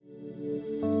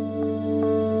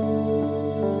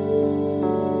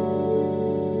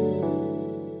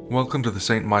Welcome to the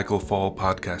St. Michael Fall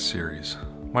podcast series.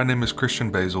 My name is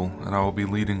Christian Basil, and I will be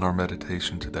leading our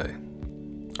meditation today.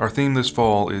 Our theme this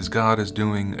fall is God is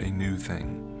doing a new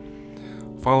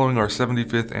thing. Following our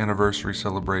 75th anniversary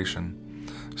celebration,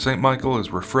 St. Michael is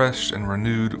refreshed and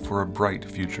renewed for a bright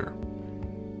future.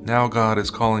 Now God is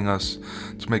calling us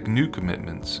to make new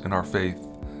commitments in our faith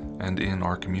and in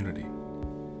our community.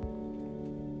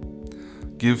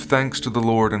 Give thanks to the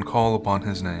Lord and call upon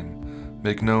his name.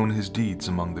 Make known his deeds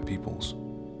among the peoples.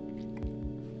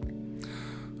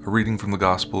 A reading from the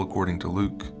Gospel according to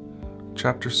Luke,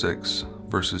 chapter 6,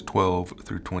 verses 12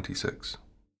 through 26.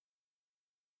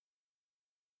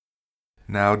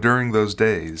 Now during those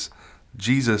days,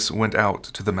 Jesus went out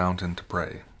to the mountain to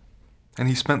pray, and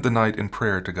he spent the night in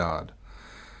prayer to God.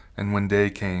 And when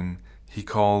day came, he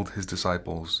called his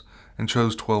disciples, and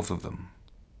chose 12 of them,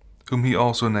 whom he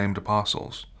also named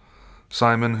apostles,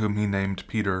 Simon whom he named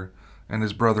Peter, and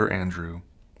his brother Andrew,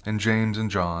 and James and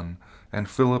John, and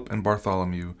Philip and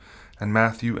Bartholomew, and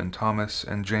Matthew and Thomas,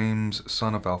 and James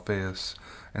son of Alphaeus,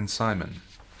 and Simon,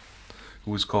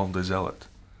 who was called the Zealot,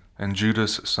 and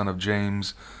Judas son of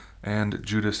James, and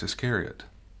Judas Iscariot,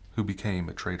 who became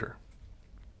a traitor.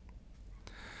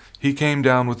 He came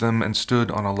down with them and stood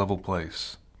on a level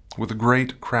place, with a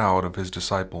great crowd of his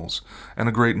disciples, and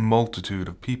a great multitude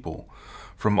of people,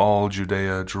 from all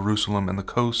Judea, Jerusalem, and the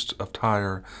coast of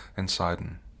Tyre and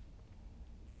Sidon.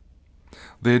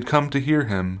 They had come to hear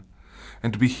him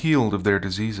and to be healed of their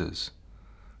diseases,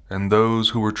 and those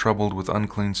who were troubled with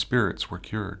unclean spirits were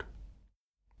cured.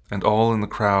 And all in the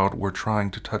crowd were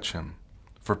trying to touch him,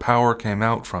 for power came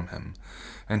out from him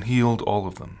and healed all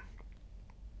of them.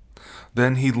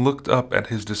 Then he looked up at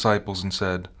his disciples and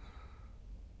said,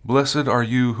 "Blessed are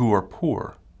you who are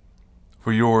poor,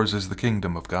 for yours is the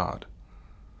kingdom of God.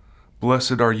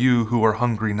 Blessed are you who are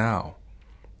hungry now,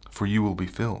 for you will be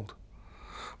filled.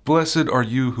 Blessed are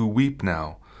you who weep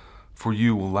now, for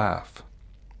you will laugh.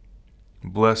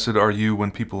 Blessed are you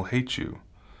when people hate you,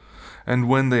 and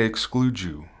when they exclude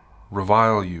you,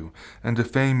 revile you, and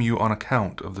defame you on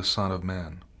account of the Son of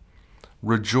Man.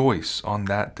 Rejoice on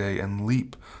that day and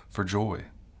leap for joy,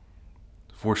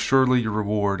 for surely your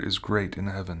reward is great in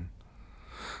heaven.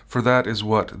 For that is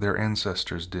what their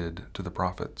ancestors did to the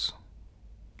prophets.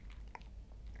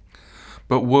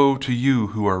 But woe to you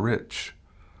who are rich,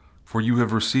 for you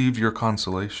have received your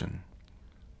consolation.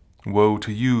 Woe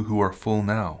to you who are full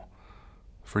now,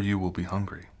 for you will be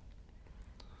hungry.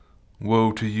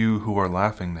 Woe to you who are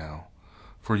laughing now,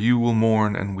 for you will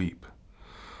mourn and weep.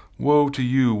 Woe to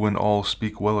you when all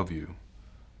speak well of you,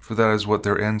 for that is what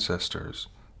their ancestors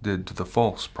did to the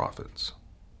false prophets."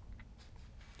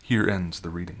 Here ends the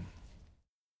reading.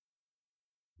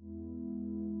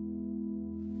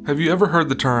 Have you ever heard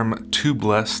the term too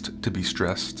blessed to be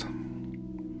stressed?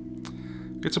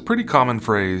 It's a pretty common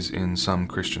phrase in some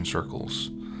Christian circles,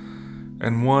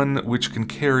 and one which can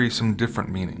carry some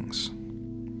different meanings.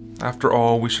 After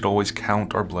all, we should always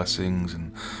count our blessings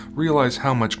and realize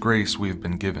how much grace we have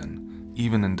been given,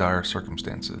 even in dire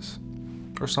circumstances,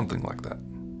 or something like that.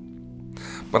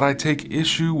 But I take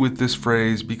issue with this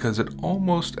phrase because it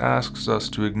almost asks us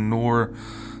to ignore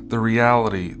the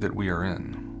reality that we are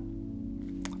in.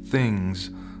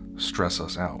 Things stress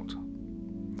us out.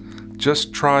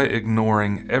 Just try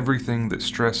ignoring everything that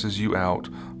stresses you out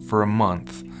for a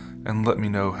month and let me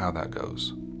know how that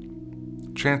goes.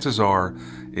 Chances are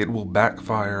it will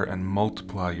backfire and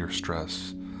multiply your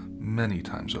stress many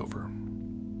times over.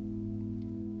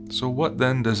 So what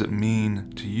then does it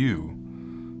mean to you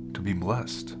to be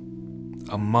blessed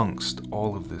amongst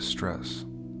all of this stress?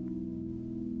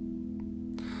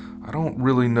 I don't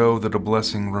really know that a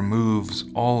blessing removes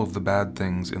all of the bad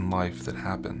things in life that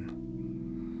happen.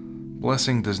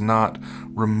 Blessing does not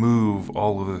remove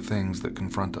all of the things that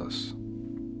confront us.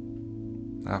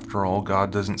 After all,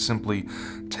 God doesn't simply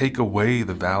take away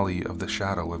the valley of the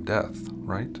shadow of death,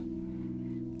 right?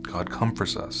 God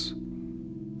comforts us.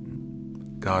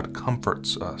 God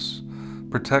comforts us,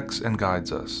 protects and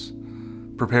guides us,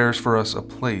 prepares for us a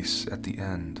place at the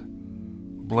end.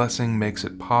 Blessing makes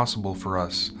it possible for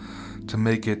us to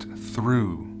make it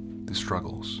through the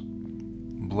struggles.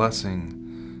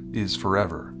 Blessing is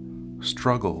forever.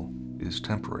 Struggle is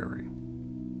temporary.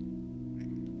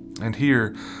 And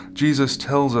here, Jesus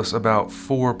tells us about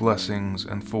 4 blessings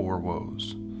and 4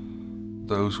 woes.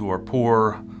 Those who are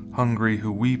poor, hungry,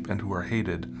 who weep, and who are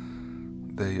hated,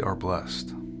 they are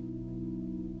blessed.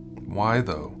 Why,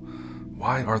 though?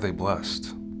 Why are they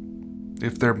blessed?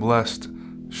 If they're blessed,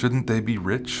 shouldn't they be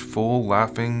rich, full,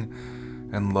 laughing,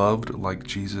 and loved, like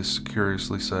Jesus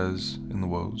curiously says in the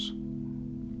woes?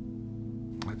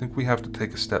 I think we have to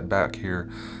take a step back here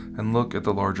and look at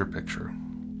the larger picture.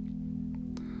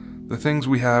 The things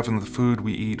we have and the food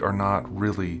we eat are not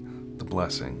really the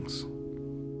blessings.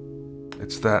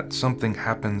 It's that something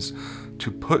happens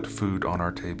to put food on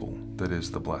our table that is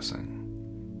the blessing.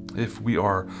 If we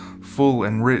are full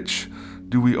and rich,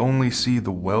 do we only see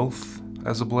the wealth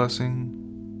as a blessing?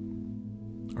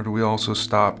 Or do we also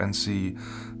stop and see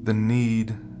the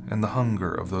need and the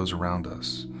hunger of those around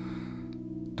us?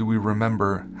 Do we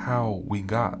remember how we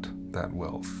got that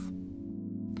wealth?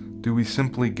 Do we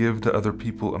simply give to other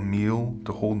people a meal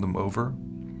to hold them over?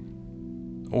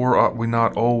 Or ought we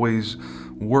not always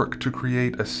work to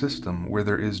create a system where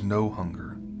there is no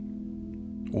hunger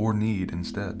or need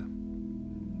instead?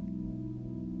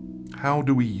 How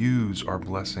do we use our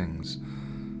blessings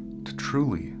to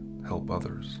truly help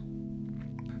others?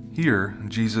 Here,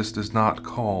 Jesus does not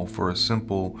call for a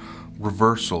simple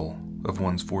reversal of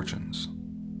one's fortunes.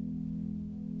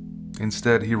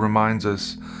 Instead, he reminds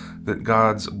us that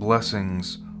God's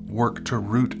blessings work to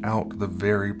root out the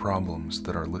very problems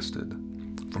that are listed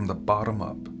from the bottom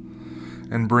up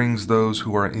and brings those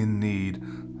who are in need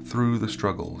through the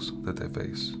struggles that they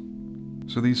face.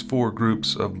 So these four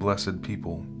groups of blessed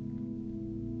people,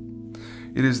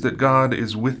 it is that God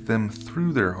is with them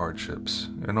through their hardships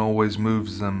and always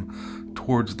moves them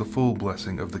towards the full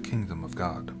blessing of the kingdom of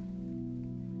God.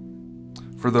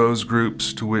 For those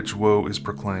groups to which woe is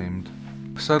proclaimed,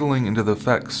 settling into the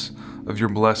effects of your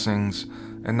blessings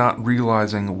and not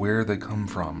realizing where they come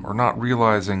from, or not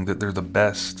realizing that they're the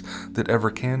best that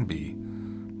ever can be,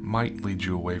 might lead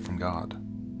you away from God.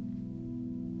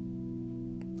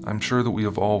 I'm sure that we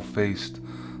have all faced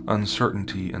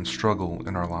uncertainty and struggle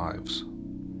in our lives.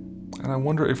 And I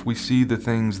wonder if we see the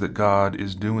things that God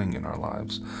is doing in our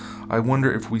lives. I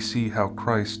wonder if we see how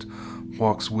Christ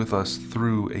walks with us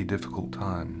through a difficult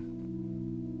time.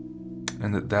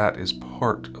 And that is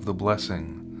part of the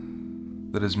blessing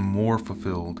that is more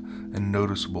fulfilled and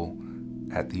noticeable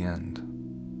at the end.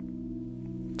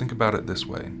 Think about it this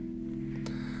way.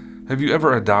 Have you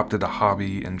ever adopted a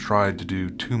hobby and tried to do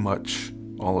too much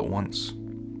all at once?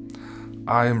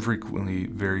 I am frequently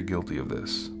very guilty of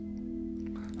this.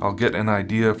 I'll get an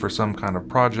idea for some kind of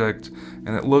project,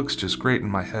 and it looks just great in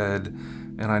my head,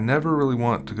 and I never really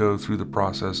want to go through the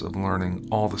process of learning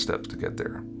all the steps to get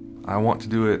there. I want to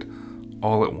do it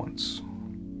all at once.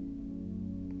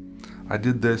 I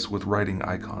did this with writing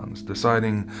icons,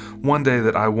 deciding one day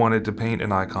that I wanted to paint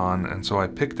an icon, and so I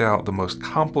picked out the most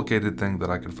complicated thing that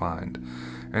I could find,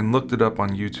 and looked it up on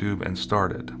YouTube and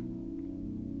started.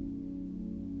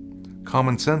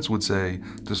 Common sense would say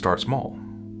to start small.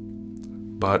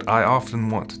 But I often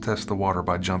want to test the water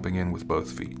by jumping in with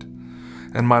both feet.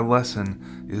 And my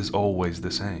lesson is always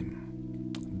the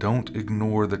same. Don't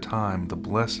ignore the time, the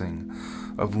blessing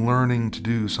of learning to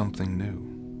do something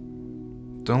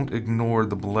new. Don't ignore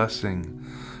the blessing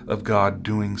of God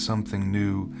doing something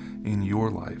new in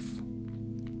your life.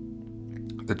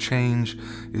 The change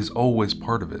is always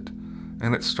part of it,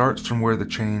 and it starts from where the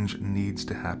change needs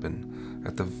to happen,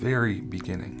 at the very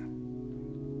beginning.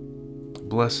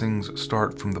 Blessings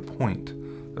start from the point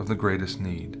of the greatest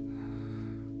need,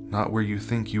 not where you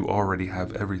think you already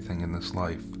have everything in this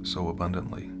life so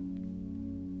abundantly.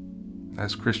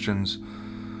 As Christians,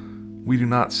 we do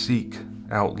not seek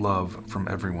out love from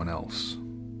everyone else.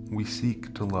 We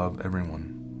seek to love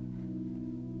everyone.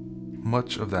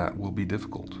 Much of that will be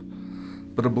difficult,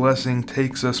 but a blessing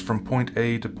takes us from point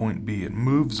A to point B. It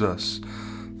moves us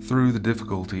through the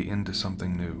difficulty into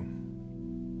something new.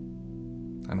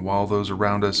 And while those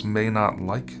around us may not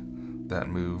like that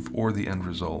move or the end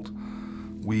result,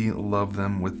 we love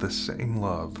them with the same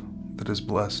love that has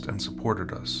blessed and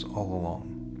supported us all along.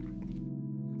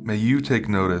 May you take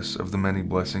notice of the many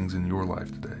blessings in your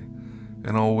life today,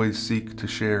 and always seek to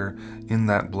share in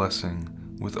that blessing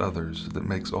with others that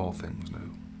makes all things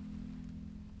new.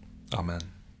 Amen.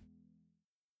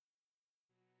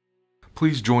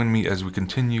 Please join me as we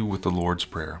continue with the Lord's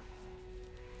Prayer.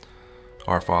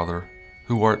 Our Father,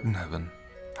 who art in heaven,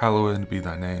 hallowed be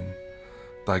thy name.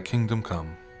 Thy kingdom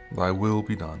come, thy will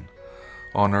be done,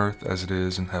 on earth as it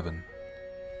is in heaven.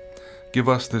 Give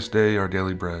us this day our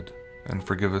daily bread, and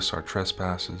forgive us our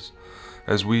trespasses,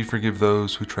 as we forgive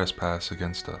those who trespass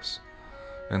against us.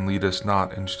 And lead us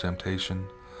not into temptation,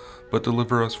 but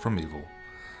deliver us from evil.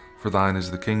 For thine is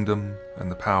the kingdom,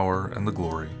 and the power, and the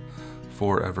glory,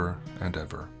 forever and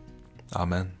ever.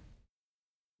 Amen.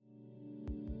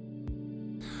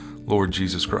 Lord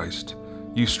Jesus Christ,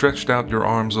 you stretched out your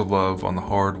arms of love on the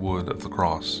hard wood of the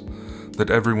cross,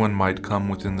 that everyone might come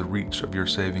within the reach of your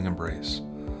saving embrace.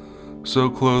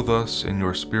 So clothe us in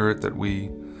your Spirit that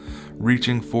we,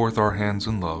 reaching forth our hands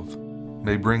in love,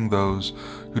 may bring those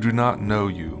who do not know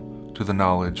you to the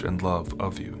knowledge and love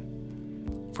of you.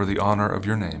 For the honor of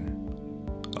your name.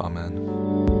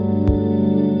 Amen.